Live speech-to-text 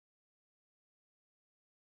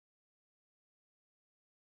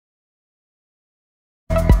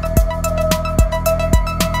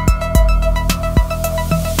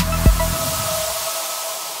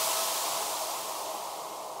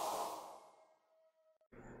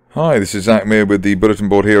Hi, this is Zak Mir with the Bulletin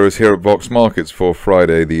Board Heroes here at Vox Markets for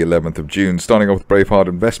Friday the 11th of June. Starting off with Braveheart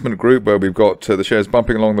Investment Group, where we've got the shares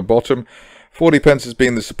bumping along the bottom. 40 pence has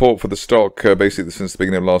been the support for the stock basically since the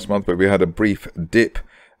beginning of last month, but we had a brief dip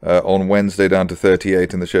on Wednesday down to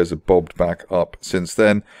 38, and the shares have bobbed back up since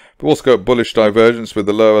then. We've also got bullish divergence with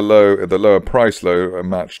the lower price low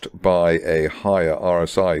matched by a higher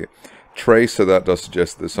RSI trace, so that does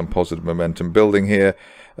suggest there's some positive momentum building here.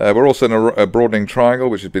 We're also in a broadening triangle,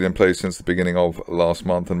 which has been in place since the beginning of last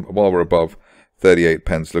month, and while we're above 38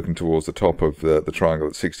 pence, looking towards the top of the triangle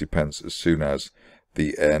at 60 pence as soon as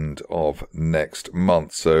the end of next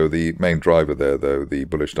month. So the main driver there, though, the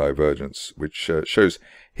bullish divergence, which shows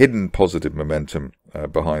hidden positive momentum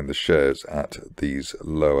behind the shares at these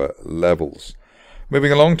lower levels.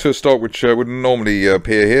 Moving along to a stock which wouldn't normally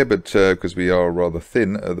appear here, but because we are rather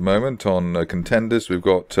thin at the moment on contenders, we've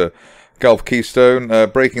got Gulf Keystone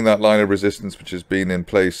breaking that line of resistance which has been in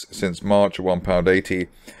place since March at £1.80.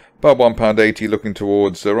 About £1.80, looking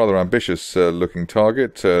towards a rather ambitious looking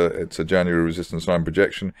target. It's a January resistance line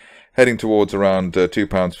projection, heading towards around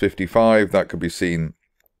 £2.55. That could be seen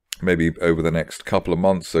maybe over the next couple of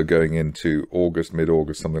months, so going into August,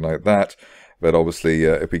 mid-August, something like that. But obviously,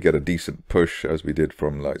 if we get a decent push, as we did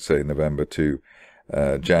from, like, say, November to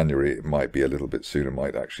January, it might be a little bit sooner,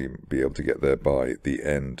 might actually be able to get there by the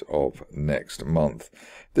end of next month.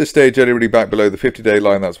 This stage, only really back below the 50-day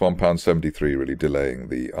line, that's £1.73, really delaying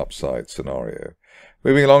the upside scenario.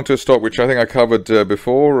 Moving along to a stock which I think I covered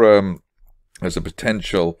before as a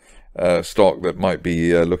potential stock that might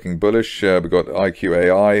be looking bullish. We've got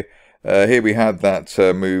IQAI. Here we had that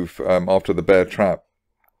move after the bear trap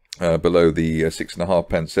below the 6.5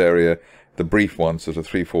 pence area. The brief one, sort of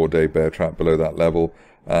 3-4 day bear trap below that level,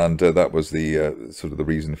 and that was the sort of the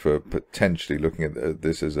reason for potentially looking at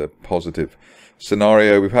this as a positive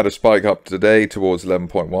scenario. We've had a spike up today towards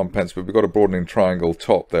 11.1 pence, but we've got a broadening triangle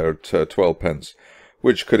top there at 12 pence,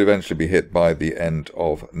 which could eventually be hit by the end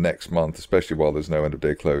of next month, especially while there's no end of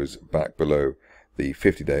day close back below the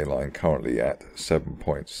 50-day line, currently at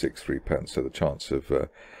 7.63 pence. So the chance of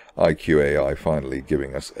IQAI finally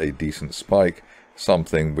giving us a decent spike,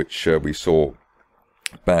 something which we saw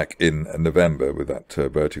back in November with that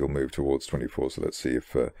vertical move towards 24. So let's see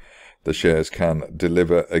if the shares can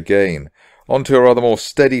deliver again. On to a rather more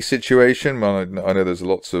steady situation. Well, I know there's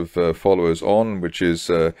lots of followers on, which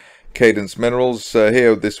is Cadence Minerals.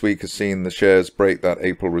 Here this week has seen the shares break that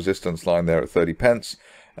April resistance line there at 30 pence.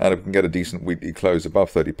 And if we can get a decent weekly close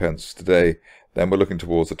above 30 pence today, then we're looking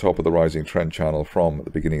towards the top of the rising trend channel from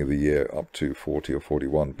the beginning of the year up to 40 or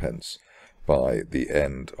 41 pence by the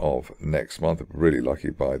end of next month. Really lucky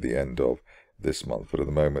by the end of this month, but at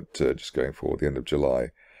the moment just going for the end of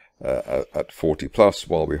July at 40 plus,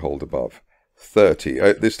 while we hold above 30.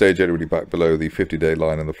 At this stage, really back below the 50-day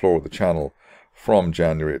line and the floor of the channel from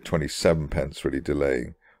January at 27 pence, really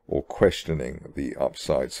delaying or questioning the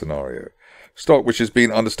upside scenario. Stock which has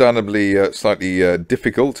been understandably slightly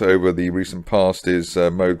difficult over the recent past is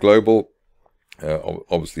Mode Global,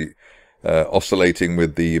 obviously oscillating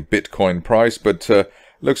with the Bitcoin price, but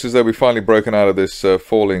looks as though we've finally broken out of this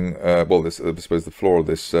falling, well, this, I suppose the floor of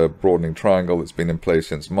this broadening triangle that's been in place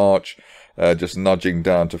since March, just nudging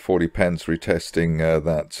down to 40 pence, retesting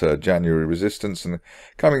that January resistance and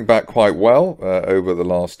coming back quite well over the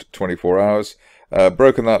last 24 hours.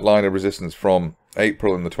 Broken that line of resistance from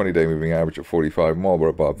April in the 20-day moving average at 45, and while we're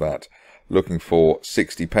above that, looking for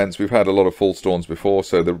 60 pence. We've had a lot of false dawns before,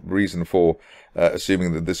 so the reason for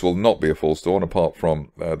assuming that this will not be a false dawn, apart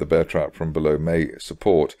from the bear trap from below May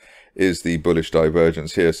support, is the bullish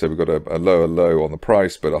divergence here. So we've got a lower low on the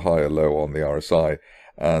price, but a higher low on the RSI,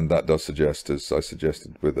 and that does suggest, as I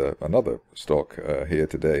suggested with another stock here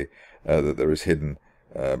today, that there is hidden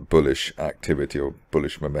bullish activity or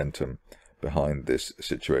bullish momentum behind this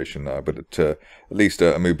situation now. But at least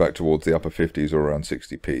a move back towards the upper 50s or around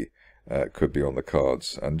 60p could be on the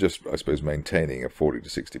cards, and just, I suppose, maintaining a 40 to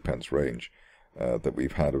 60 pence range that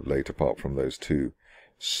we've had of late, apart from those two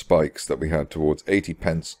spikes that we had towards 80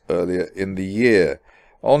 pence earlier in the year.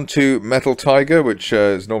 On to Metal Tiger, which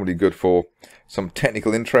is normally good for some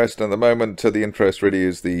technical interest. At the moment, the interest really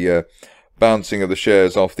is the bouncing of the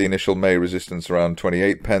shares off the initial May resistance around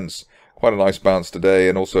 28 pence. Quite a nice bounce today,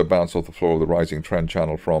 and also a bounce off the floor of the rising trend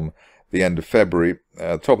channel from the end of February.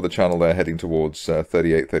 Top of the channel there, heading towards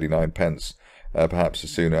 38, 39 pence, perhaps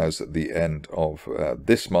as soon as the end of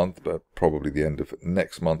this month, but probably the end of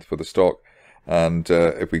next month for the stock. And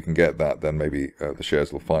if we can get that, then maybe the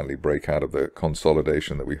shares will finally break out of the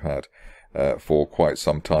consolidation that we've had for quite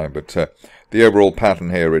some time. But the overall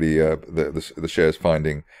pattern here, really, the shares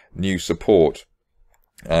finding new support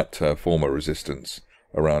at former resistance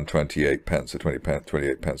around 28 pence, so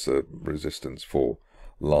 28 pence of resistance for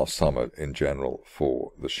last summer in general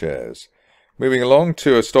for the shares. Moving along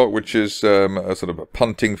to a stock which is a sort of a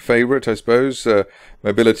punting favourite, I suppose,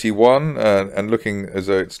 Mobility One, and looking as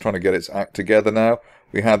though it's trying to get its act together now.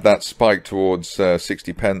 We had that spike towards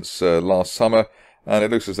 60 pence last summer, and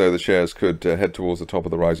it looks as though the shares could head towards the top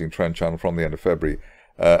of the rising trend channel from the end of February,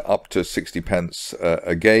 up to 60 pence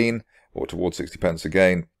again, or towards 60 pence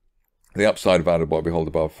again. The upside value will be held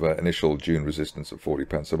above initial June resistance of 40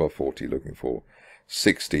 pence, above 40, looking for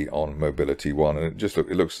 60 on Mobility One, and it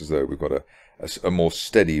looks as though we've got a more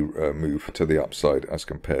steady move to the upside as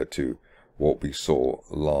compared to what we saw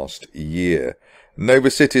last year.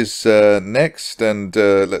 Novasit is next, and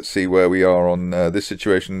let's see where we are on this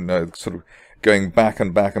situation, sort of going back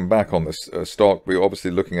and back and back on this stock. We're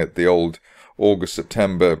obviously looking at the old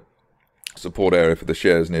August-September support area for the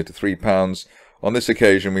shares near to £3. On this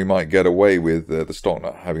occasion, we might get away with the stock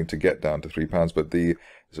not having to get down to £3, but the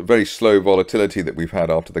very slow volatility that we've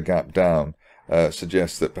had after the gap down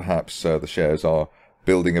suggests that perhaps the shares are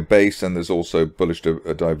building a base, and there's also bullish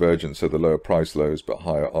divergence of the lower price lows but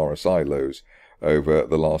higher RSI lows over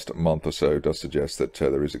the last month or so. Does suggest that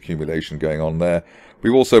there is accumulation going on there.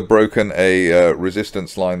 We've also broken a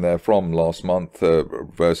resistance line there from last month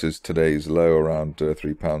versus today's low around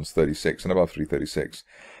 £3.36 and above 3.36.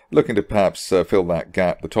 Looking to perhaps fill that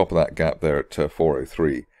gap, the top of that gap there at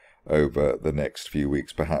 4.03 over the next few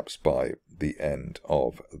weeks, perhaps by the end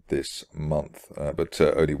of this month, but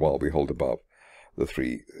only while we hold above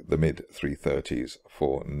the mid 330s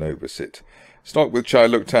for Novasit. Stock which I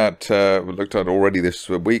looked at already this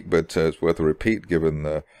week, but it's worth a repeat given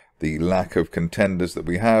the lack of contenders that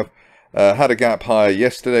we have. Had a gap higher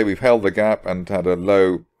yesterday. We've held the gap and had a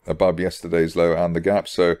low above yesterday's low and the gap,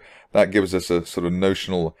 so that gives us a sort of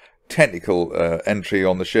notional technical entry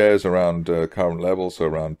on the shares around current levels, so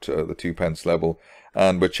around the 2 pence level,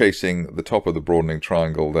 and we're chasing the top of the broadening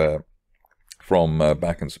triangle there from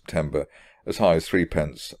back in September as high as 3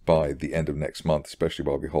 pence by the end of next month, especially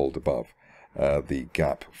while we hold above the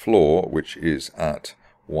gap floor, which is at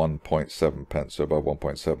 1.7 pence, so above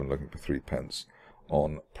 1.7, looking for 3 pence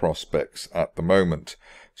on prospects at the moment.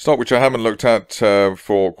 Stock which I haven't looked at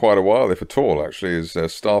for quite a while, if at all, actually, is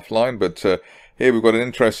Staffline, but here we've got an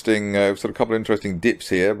interesting, sort of couple of interesting dips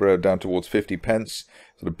here, down towards 50 pence,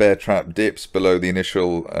 sort of bear trap dips below the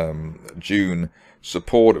initial June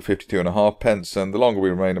support at 52.5 pence, and the longer we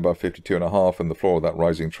remain above 52.5 and the floor of that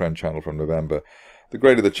rising trend channel from November, the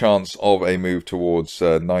greater the chance of a move towards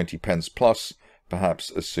 90 pence plus, perhaps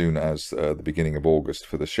as soon as the beginning of August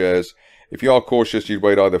for the shares. If you are cautious, you'd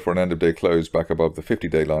wait either for an end-of-day close back above the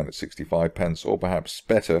 50-day line at 65 pence, or perhaps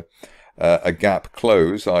better, a gap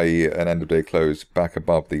close, i.e. an end-of-day close back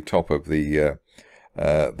above the top of the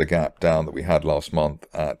gap down that we had last month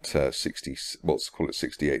at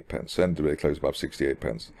 68 pence. End-of-day close above 68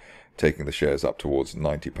 pence, taking the shares up towards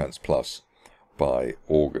 90 pence plus by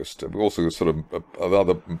August. We've also got sort of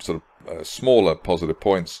other sort of smaller positive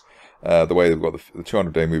points. The way they've got the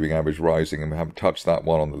 200-day moving average rising, and we haven't touched that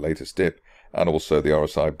one on the latest dip, and also the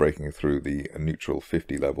RSI breaking through the neutral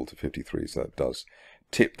 50 level to 53, so that does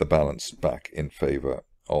tip the balance back in favour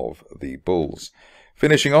of the bulls.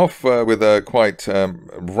 Finishing off with a quite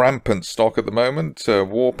rampant stock at the moment,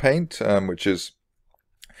 Warpaint, which has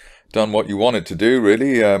done what you want it to do,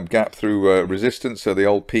 really, gap through resistance, so the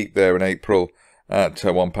old peak there in April at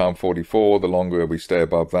 £1.44. The longer we stay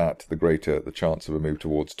above that, the greater the chance of a move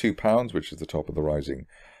towards £2, which is the top of the rising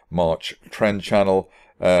March trend channel.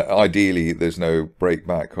 Ideally, there's no break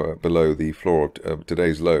back below the floor of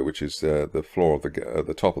today's low, which is the floor of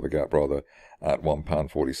the top of the gap, rather, at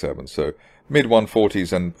 £1.47. So mid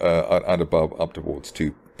 140s and above, up towards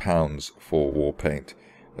 £2 for Warpaint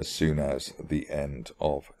as soon as the end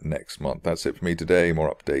of next month. That's it for me today.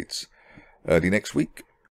 More updates early next week.